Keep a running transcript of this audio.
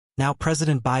Now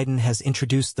President Biden has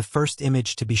introduced the first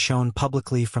image to be shown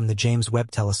publicly from the James Webb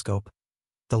Telescope,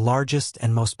 the largest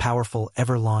and most powerful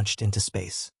ever launched into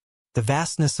space. The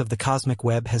vastness of the cosmic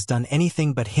web has done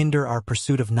anything but hinder our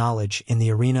pursuit of knowledge in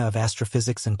the arena of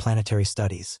astrophysics and planetary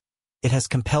studies. It has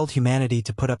compelled humanity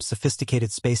to put up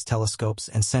sophisticated space telescopes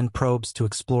and send probes to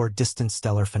explore distant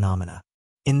stellar phenomena.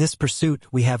 In this pursuit,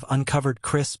 we have uncovered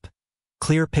crisp,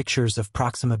 clear pictures of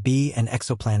Proxima B and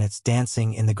exoplanets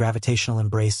dancing in the gravitational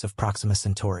embrace of Proxima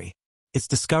Centauri. Its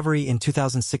discovery in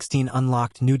 2016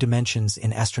 unlocked new dimensions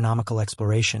in astronomical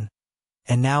exploration,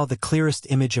 and now the clearest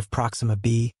image of Proxima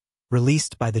B,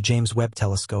 released by the James Webb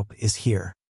Telescope, is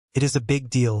here. It is a big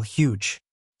deal, huge.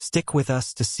 Stick with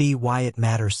us to see why it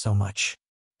matters so much.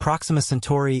 Proxima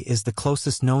Centauri is the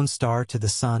closest known star to the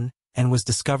Sun and was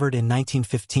discovered in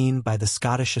 1915 by the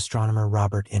Scottish astronomer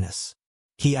Robert Innes.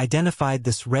 He identified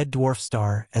this red dwarf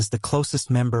star as the closest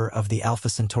member of the Alpha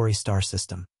Centauri star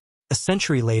system. A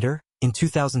century later, in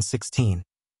 2016,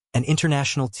 an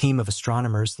international team of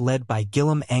astronomers led by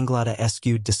Guillaume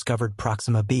Anglada-Escude discovered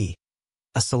Proxima B,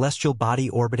 a celestial body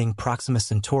orbiting Proxima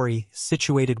Centauri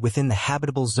situated within the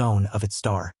habitable zone of its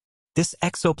star. This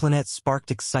exoplanet sparked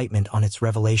excitement on its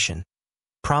revelation,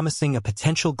 promising a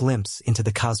potential glimpse into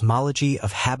the cosmology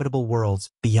of habitable worlds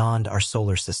beyond our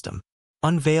solar system.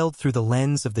 Unveiled through the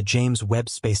lens of the James Webb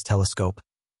Space Telescope,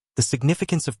 the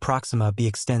significance of Proxima B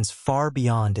extends far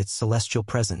beyond its celestial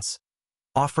presence,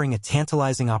 offering a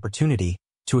tantalizing opportunity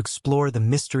to explore the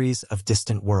mysteries of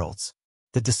distant worlds.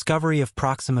 The discovery of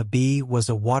Proxima B was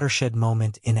a watershed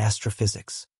moment in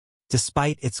astrophysics.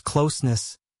 Despite its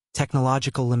closeness,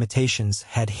 technological limitations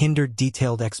had hindered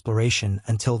detailed exploration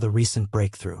until the recent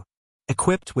breakthrough.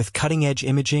 Equipped with cutting-edge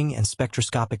imaging and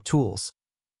spectroscopic tools,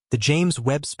 the James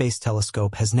Webb Space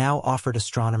Telescope has now offered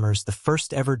astronomers the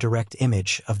first-ever direct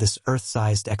image of this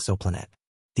Earth-sized exoplanet.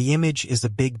 The image is a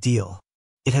big deal.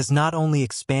 It has not only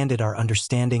expanded our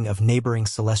understanding of neighboring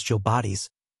celestial bodies,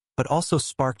 but also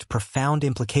sparked profound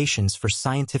implications for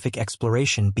scientific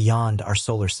exploration beyond our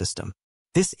solar system.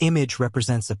 This image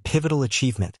represents a pivotal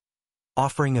achievement,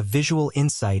 offering a visual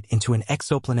insight into an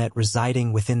exoplanet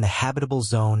residing within the habitable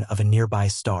zone of a nearby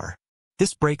star.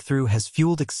 This breakthrough has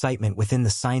fueled excitement within the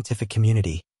scientific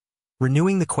community,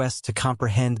 renewing the quest to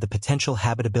comprehend the potential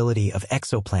habitability of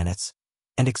exoplanets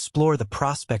and explore the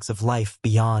prospects of life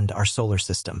beyond our solar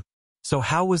system. So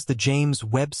how was the James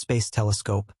Webb Space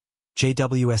Telescope,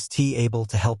 JWST, able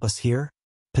to help us here?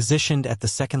 Positioned at the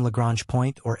second Lagrange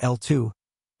point, or L2,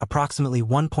 approximately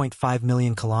 1.5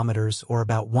 million kilometers or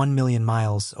about 1 million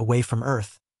miles away from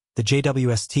Earth, the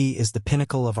JWST is the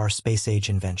pinnacle of our space-age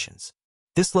inventions.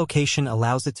 This location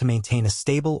allows it to maintain a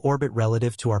stable orbit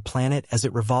relative to our planet as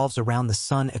it revolves around the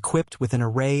Sun, equipped with an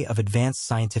array of advanced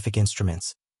scientific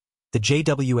instruments. The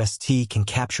JWST can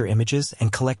capture images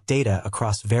and collect data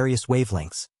across various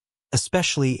wavelengths,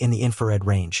 especially in the infrared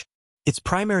range. Its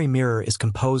primary mirror is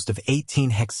composed of 18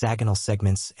 hexagonal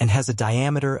segments and has a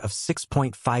diameter of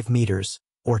 6.5 meters,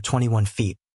 or 21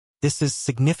 feet. This is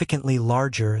significantly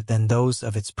larger than those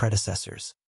of its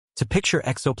predecessors. To picture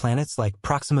exoplanets like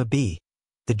Proxima B,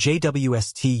 the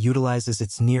JWST utilizes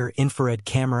its near-infrared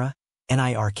camera,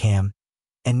 NIR-CAM,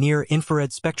 and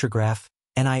near-infrared spectrograph,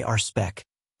 NIR-SPEC,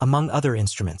 among other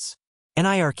instruments.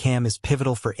 NIR-CAM is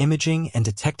pivotal for imaging and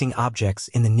detecting objects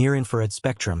in the near-infrared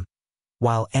spectrum,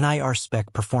 while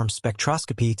NIR-SPEC performs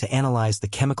spectroscopy to analyze the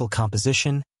chemical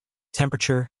composition,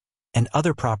 temperature, and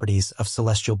other properties of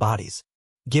celestial bodies.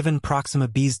 Given Proxima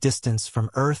B's distance from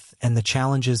Earth and the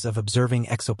challenges of observing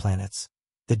exoplanets,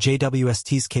 the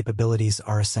JWST's capabilities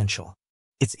are essential.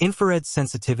 Its infrared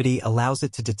sensitivity allows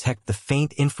it to detect the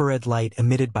faint infrared light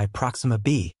emitted by Proxima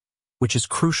B, which is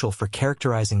crucial for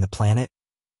characterizing the planet,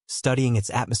 studying its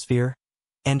atmosphere,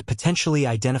 and potentially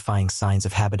identifying signs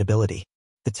of habitability.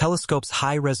 The telescope's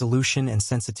high resolution and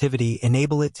sensitivity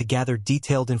enable it to gather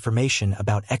detailed information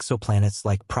about exoplanets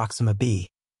like Proxima B,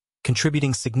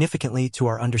 contributing significantly to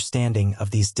our understanding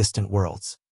of these distant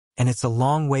worlds. And it's a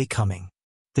long way coming.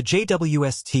 The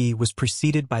JWST was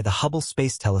preceded by the Hubble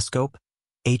Space Telescope,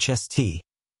 HST,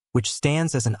 which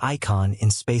stands as an icon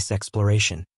in space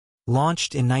exploration.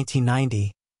 Launched in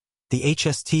 1990, the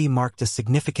HST marked a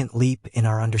significant leap in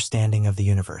our understanding of the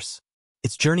universe.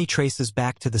 Its journey traces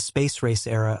back to the space race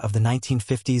era of the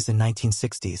 1950s and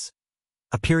 1960s,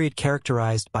 a period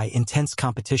characterized by intense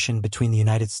competition between the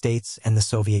United States and the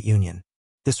Soviet Union.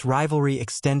 This rivalry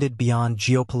extended beyond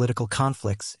geopolitical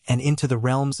conflicts and into the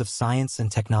realms of science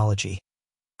and technology,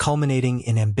 culminating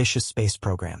in ambitious space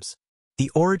programs. The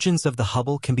origins of the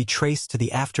Hubble can be traced to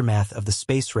the aftermath of the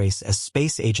space race as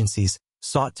space agencies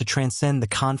sought to transcend the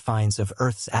confines of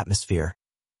Earth's atmosphere,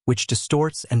 which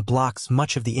distorts and blocks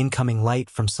much of the incoming light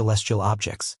from celestial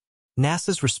objects.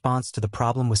 NASA's response to the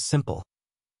problem was simple.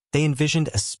 They envisioned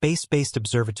a space-based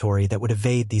observatory that would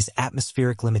evade these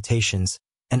atmospheric limitations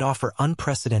and offer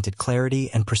unprecedented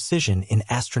clarity and precision in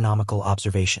astronomical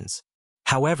observations.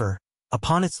 However,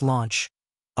 upon its launch,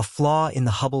 a flaw in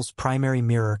the Hubble's primary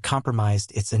mirror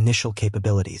compromised its initial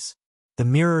capabilities. The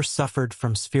mirror suffered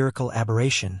from spherical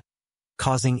aberration,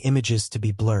 causing images to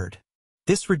be blurred.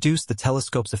 This reduced the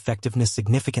telescope's effectiveness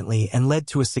significantly and led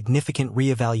to a significant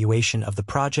re-evaluation of the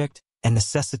project and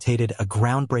necessitated a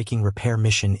groundbreaking repair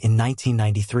mission in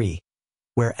 1993,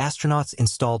 where astronauts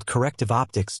installed corrective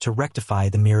optics to rectify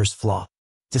the mirror's flaw.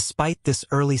 Despite this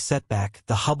early setback,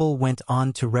 the Hubble went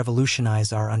on to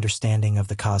revolutionize our understanding of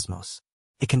the cosmos.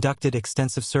 It conducted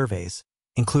extensive surveys,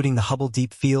 including the Hubble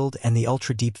Deep Field and the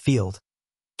Ultra Deep Field,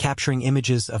 capturing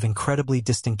images of incredibly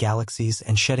distant galaxies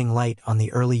and shedding light on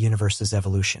the early universe's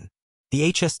evolution.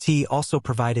 The HST also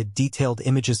provided detailed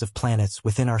images of planets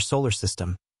within our solar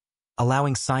system,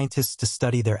 allowing scientists to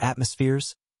study their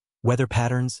atmospheres, weather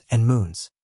patterns, and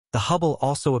moons. The Hubble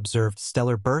also observed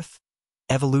stellar birth,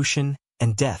 evolution,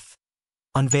 and death,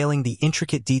 unveiling the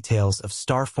intricate details of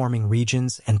star-forming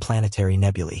regions and planetary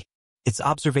nebulae. Its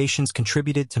observations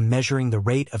contributed to measuring the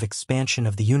rate of expansion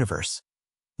of the universe,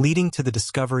 leading to the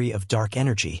discovery of dark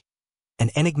energy,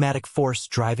 an enigmatic force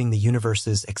driving the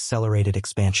universe's accelerated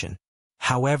expansion.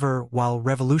 However, while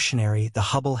revolutionary, the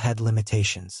Hubble had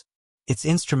limitations. Its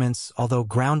instruments, although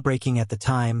groundbreaking at the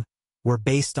time, were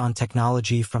based on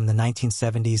technology from the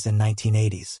 1970s and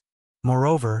 1980s.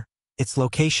 Moreover, its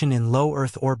location in low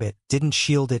Earth orbit didn't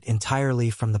shield it entirely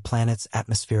from the planet's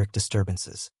atmospheric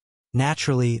disturbances.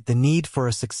 Naturally, the need for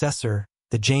a successor,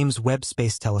 the James Webb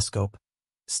Space Telescope,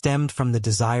 stemmed from the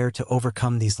desire to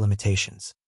overcome these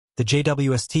limitations. The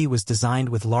JWST was designed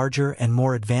with larger and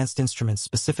more advanced instruments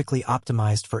specifically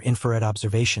optimized for infrared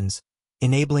observations,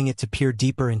 enabling it to peer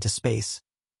deeper into space,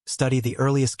 study the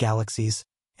earliest galaxies,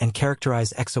 and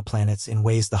characterize exoplanets in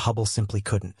ways the Hubble simply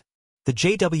couldn't. The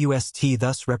JWST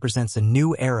thus represents a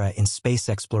new era in space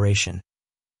exploration,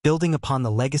 building upon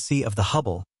the legacy of the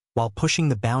Hubble while pushing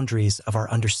the boundaries of our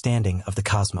understanding of the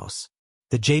cosmos.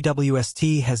 The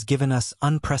JWST has given us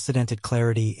unprecedented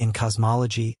clarity in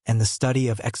cosmology and the study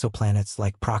of exoplanets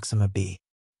like Proxima B.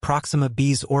 Proxima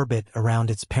B's orbit around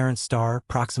its parent star,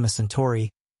 Proxima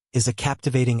Centauri, is a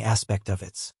captivating aspect of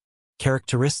its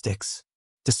characteristics.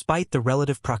 Despite the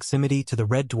relative proximity to the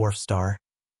red dwarf star,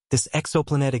 this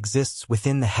exoplanet exists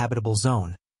within the habitable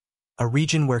zone, a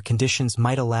region where conditions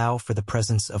might allow for the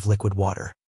presence of liquid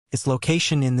water. Its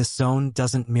location in this zone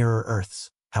doesn't mirror Earth's,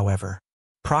 however.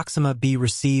 Proxima B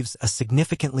receives a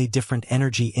significantly different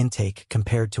energy intake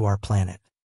compared to our planet.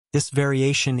 This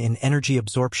variation in energy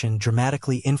absorption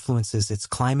dramatically influences its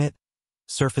climate,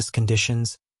 surface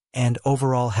conditions, and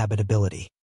overall habitability.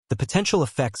 The potential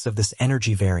effects of this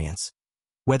energy variance,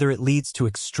 whether it leads to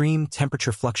extreme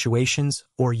temperature fluctuations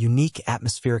or unique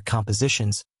atmospheric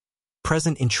compositions,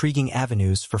 present intriguing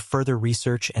avenues for further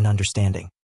research and understanding.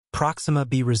 Proxima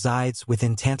B resides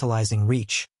within tantalizing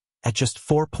reach, at just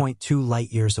 4.2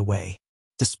 light-years away.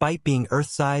 Despite being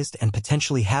Earth-sized and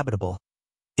potentially habitable,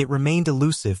 it remained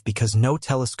elusive because no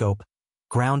telescope,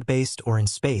 ground-based or in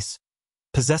space,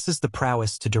 possesses the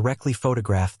prowess to directly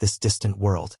photograph this distant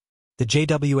world. The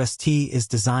JWST is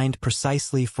designed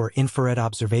precisely for infrared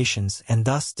observations and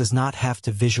thus does not have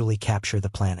to visually capture the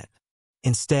planet.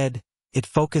 Instead, it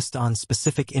focused on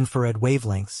specific infrared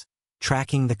wavelengths,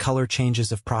 tracking the color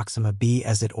changes of Proxima B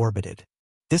as it orbited.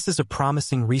 This is a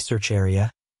promising research area,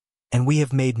 and we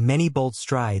have made many bold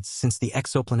strides since the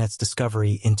exoplanet's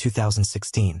discovery in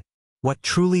 2016. What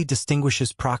truly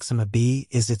distinguishes Proxima B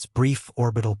is its brief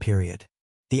orbital period.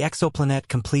 The exoplanet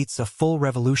completes a full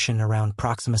revolution around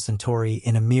Proxima Centauri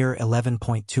in a mere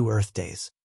 11.2 Earth days.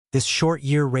 This short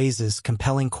year raises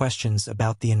compelling questions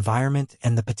about the environment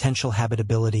and the potential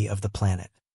habitability of the planet.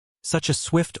 Such a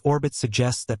swift orbit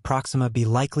suggests that Proxima B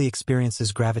likely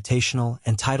experiences gravitational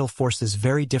and tidal forces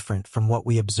very different from what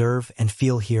we observe and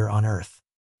feel here on Earth.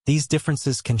 These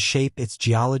differences can shape its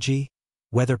geology,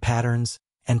 weather patterns,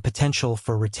 and potential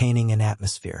for retaining an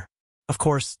atmosphere. Of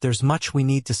course, there's much we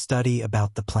need to study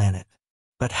about the planet.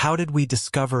 But how did we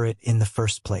discover it in the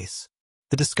first place?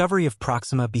 The discovery of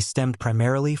Proxima B stemmed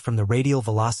primarily from the radial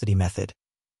velocity method,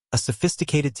 a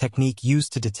sophisticated technique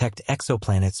used to detect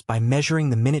exoplanets by measuring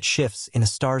the minute shifts in a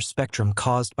star's spectrum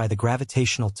caused by the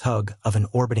gravitational tug of an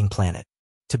orbiting planet.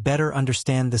 To better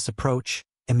understand this approach,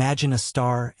 imagine a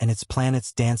star and its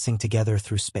planets dancing together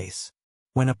through space.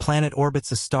 When a planet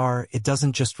orbits a star, it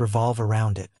doesn't just revolve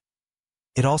around it.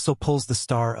 It also pulls the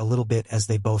star a little bit as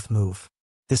they both move.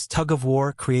 This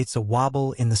tug-of-war creates a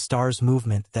wobble in the star's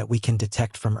movement that we can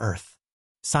detect from Earth.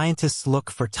 Scientists look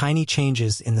for tiny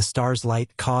changes in the star's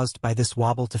light caused by this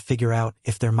wobble to figure out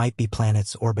if there might be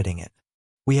planets orbiting it.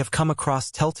 We have come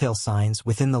across telltale signs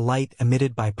within the light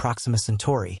emitted by Proxima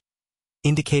Centauri,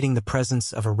 indicating the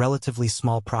presence of a relatively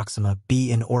small Proxima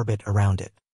B in orbit around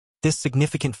it. This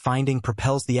significant finding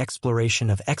propels the exploration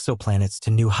of exoplanets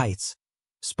to new heights,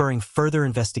 spurring further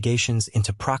investigations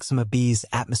into Proxima B's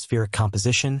atmospheric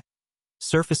composition,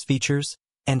 surface features,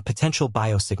 and potential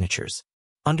biosignatures.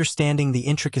 Understanding the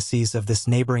intricacies of this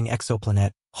neighboring exoplanet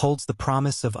holds the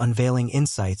promise of unveiling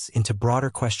insights into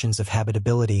broader questions of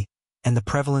habitability and the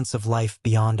prevalence of life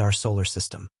beyond our solar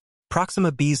system.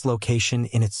 Proxima B's location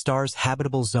in its star's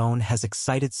habitable zone has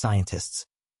excited scientists,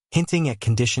 hinting at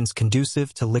conditions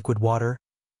conducive to liquid water,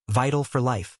 vital for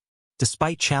life.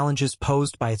 Despite challenges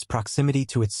posed by its proximity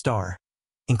to its star,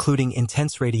 including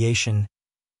intense radiation,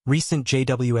 recent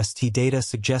JWST data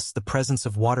suggests the presence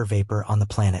of water vapor on the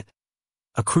planet,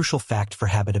 a crucial fact for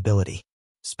habitability.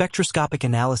 Spectroscopic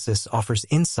analysis offers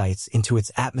insights into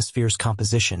its atmosphere's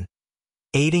composition,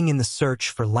 aiding in the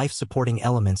search for life-supporting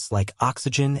elements like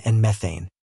oxygen and methane.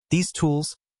 These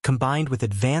tools, combined with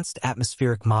advanced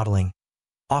atmospheric modeling,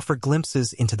 offer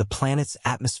glimpses into the planet's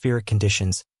atmospheric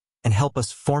conditions and help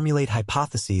us formulate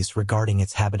hypotheses regarding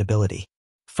its habitability.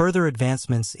 Further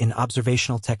advancements in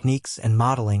observational techniques and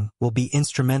modeling will be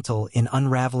instrumental in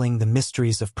unraveling the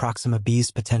mysteries of Proxima B's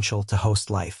potential to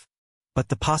host life. But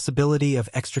the possibility of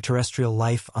extraterrestrial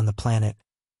life on the planet,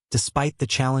 despite the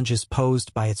challenges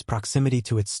posed by its proximity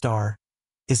to its star,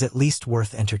 is at least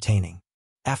worth entertaining.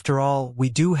 After all, we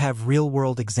do have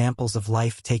real-world examples of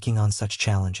life taking on such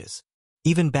challenges.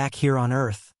 Even back here on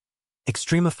Earth,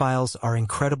 extremophiles are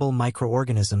incredible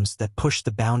microorganisms that push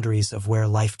the boundaries of where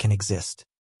life can exist.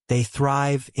 They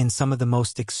thrive in some of the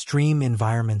most extreme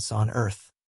environments on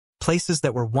Earth, places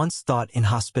that were once thought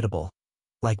inhospitable,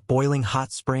 like boiling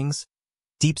hot springs,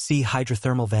 deep-sea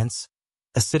hydrothermal vents,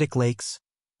 acidic lakes,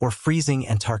 or freezing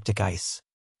Antarctic ice.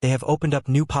 They have opened up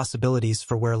new possibilities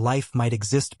for where life might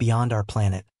exist beyond our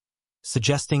planet,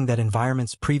 suggesting that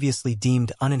environments previously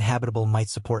deemed uninhabitable might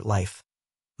support life,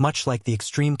 much like the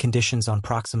extreme conditions on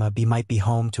Proxima B might be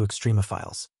home to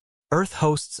extremophiles. Earth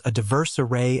hosts a diverse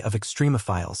array of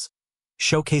extremophiles,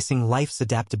 showcasing life's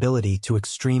adaptability to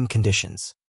extreme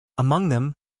conditions. Among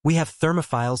them, we have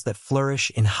thermophiles that flourish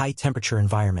in high-temperature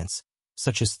environments,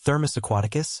 such as Thermus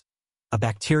aquaticus, a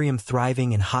bacterium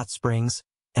thriving in hot springs,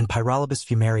 and Pyrolobus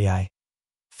fumarii,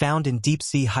 found in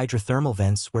deep-sea hydrothermal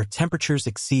vents where temperatures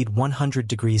exceed 100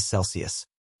 degrees Celsius.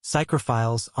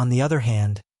 Psychrophiles, on the other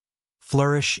hand,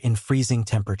 flourish in freezing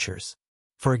temperatures.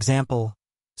 For example,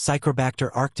 Psychrobacter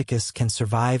arcticus can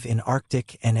survive in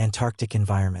Arctic and Antarctic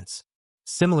environments.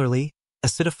 Similarly,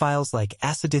 acidophiles like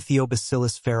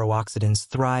Acidithiobacillus ferrooxidans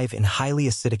thrive in highly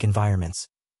acidic environments,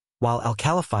 while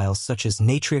alkalophiles such as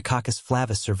Natriococcus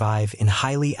flavus survive in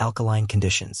highly alkaline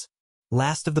conditions.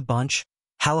 Last of the bunch,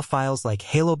 halophiles like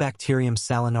Halobacterium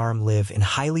salinarum live in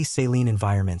highly saline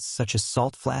environments such as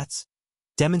salt flats,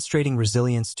 demonstrating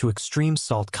resilience to extreme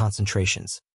salt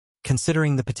concentrations.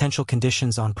 Considering the potential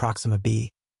conditions on Proxima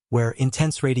B, where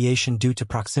intense radiation due to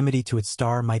proximity to its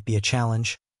star might be a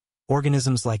challenge,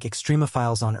 organisms like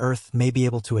extremophiles on Earth may be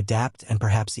able to adapt and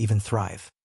perhaps even thrive.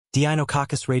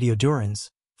 Deinococcus radiodurans,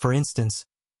 for instance,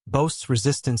 boasts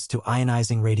resistance to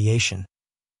ionizing radiation,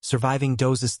 surviving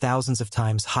doses thousands of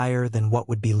times higher than what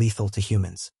would be lethal to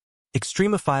humans.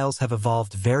 Extremophiles have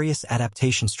evolved various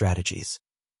adaptation strategies,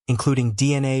 including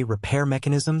DNA repair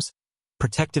mechanisms,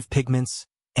 protective pigments,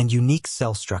 and unique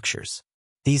cell structures.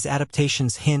 These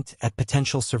adaptations hint at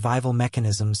potential survival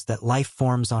mechanisms that life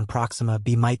forms on Proxima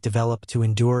B might develop to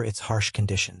endure its harsh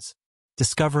conditions.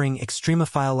 Discovering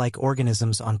extremophile-like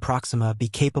organisms on Proxima B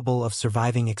capable of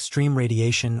surviving extreme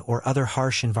radiation or other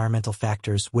harsh environmental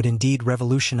factors would indeed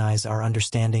revolutionize our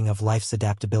understanding of life's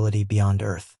adaptability beyond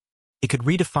Earth. It could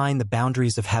redefine the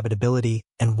boundaries of habitability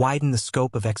and widen the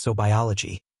scope of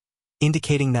exobiology,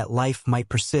 indicating that life might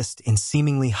persist in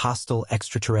seemingly hostile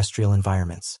extraterrestrial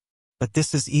environments. But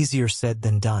this is easier said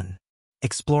than done.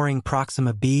 Exploring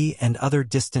Proxima B and other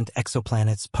distant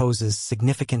exoplanets poses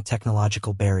significant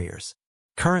technological barriers.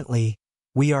 Currently,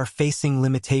 we are facing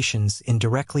limitations in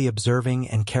directly observing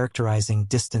and characterizing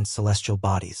distant celestial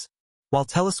bodies. While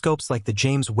telescopes like the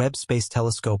James Webb Space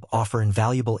Telescope offer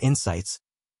invaluable insights,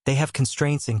 they have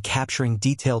constraints in capturing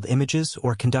detailed images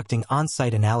or conducting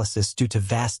on-site analysis due to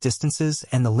vast distances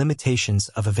and the limitations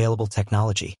of available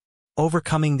technology.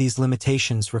 Overcoming these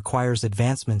limitations requires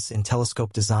advancements in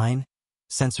telescope design,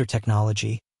 sensor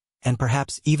technology, and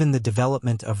perhaps even the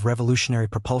development of revolutionary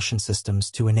propulsion systems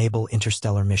to enable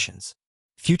interstellar missions.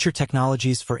 Future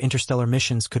technologies for interstellar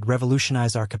missions could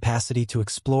revolutionize our capacity to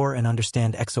explore and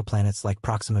understand exoplanets like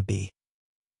Proxima B.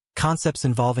 Concepts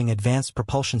involving advanced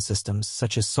propulsion systems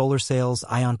such as solar sails,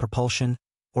 ion propulsion,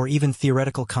 or even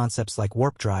theoretical concepts like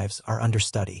warp drives are under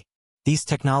study. These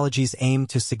technologies aim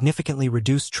to significantly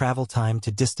reduce travel time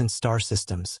to distant star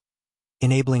systems,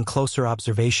 enabling closer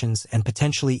observations and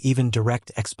potentially even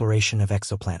direct exploration of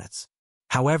exoplanets.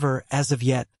 However, as of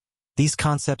yet, these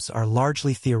concepts are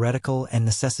largely theoretical and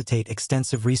necessitate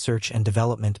extensive research and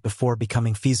development before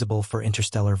becoming feasible for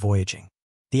interstellar voyaging.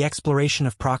 The exploration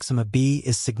of Proxima B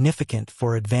is significant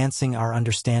for advancing our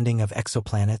understanding of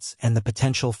exoplanets and the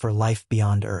potential for life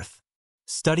beyond Earth.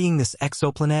 Studying this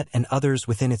exoplanet and others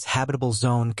within its habitable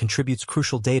zone contributes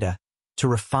crucial data to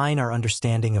refine our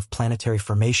understanding of planetary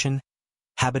formation,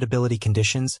 habitability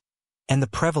conditions, and the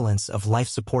prevalence of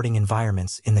life-supporting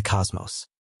environments in the cosmos.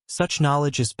 Such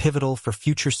knowledge is pivotal for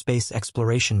future space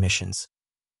exploration missions,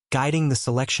 guiding the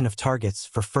selection of targets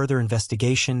for further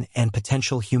investigation and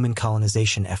potential human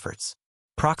colonization efforts.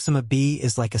 Proxima B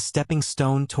is like a stepping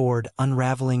stone toward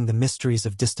unraveling the mysteries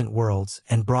of distant worlds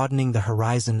and broadening the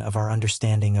horizon of our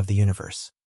understanding of the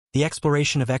universe. The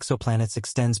exploration of exoplanets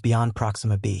extends beyond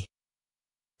Proxima B.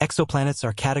 Exoplanets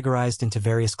are categorized into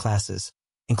various classes,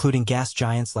 including gas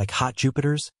giants like hot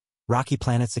Jupiters, rocky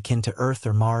planets akin to Earth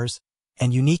or Mars,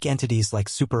 and unique entities like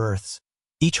super-Earths,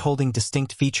 each holding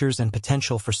distinct features and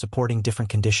potential for supporting different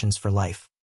conditions for life.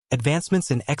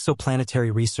 Advancements in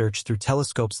exoplanetary research through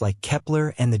telescopes like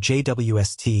Kepler and the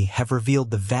JWST have revealed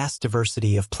the vast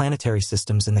diversity of planetary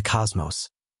systems in the cosmos,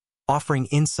 offering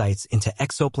insights into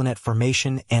exoplanet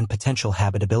formation and potential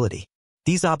habitability.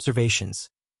 These observations,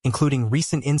 including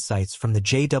recent insights from the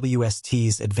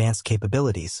JWST's advanced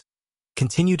capabilities,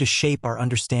 continue to shape our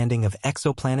understanding of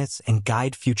exoplanets and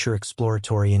guide future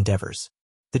exploratory endeavors.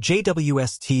 The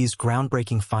JWST's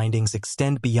groundbreaking findings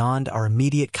extend beyond our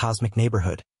immediate cosmic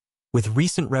neighborhood, with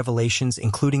recent revelations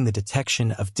including the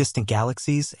detection of distant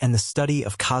galaxies and the study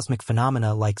of cosmic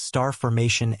phenomena like star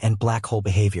formation and black hole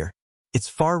behavior. Its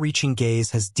far-reaching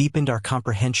gaze has deepened our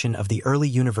comprehension of the early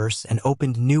universe and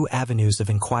opened new avenues of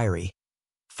inquiry,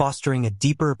 fostering a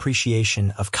deeper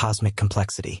appreciation of cosmic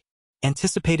complexity.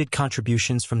 Anticipated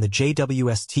contributions from the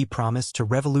JWST promise to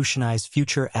revolutionize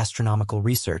future astronomical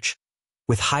research,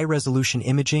 with high-resolution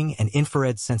imaging and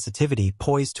infrared sensitivity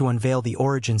poised to unveil the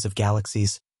origins of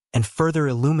galaxies and further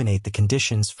illuminate the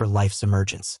conditions for life's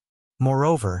emergence.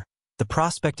 Moreover, the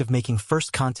prospect of making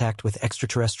first contact with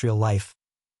extraterrestrial life,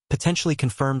 potentially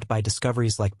confirmed by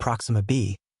discoveries like Proxima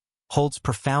B, holds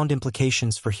profound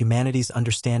implications for humanity's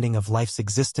understanding of life's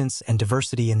existence and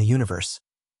diversity in the universe,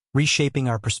 reshaping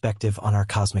our perspective on our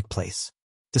cosmic place.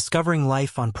 Discovering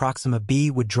life on Proxima B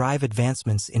would drive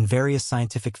advancements in various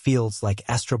scientific fields like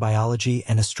astrobiology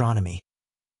and astronomy,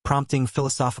 prompting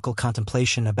philosophical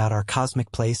contemplation about our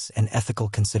cosmic place and ethical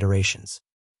considerations.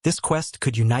 This quest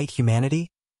could unite humanity,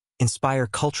 inspire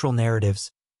cultural narratives,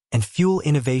 and fuel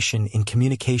innovation in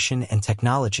communication and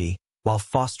technology while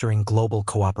fostering global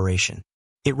cooperation.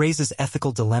 It raises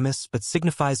ethical dilemmas but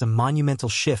signifies a monumental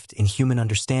shift in human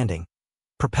understanding,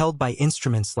 propelled by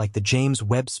instruments like the James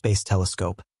Webb Space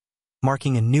Telescope,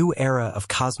 marking a new era of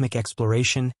cosmic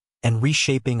exploration and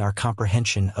reshaping our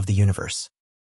comprehension of the universe.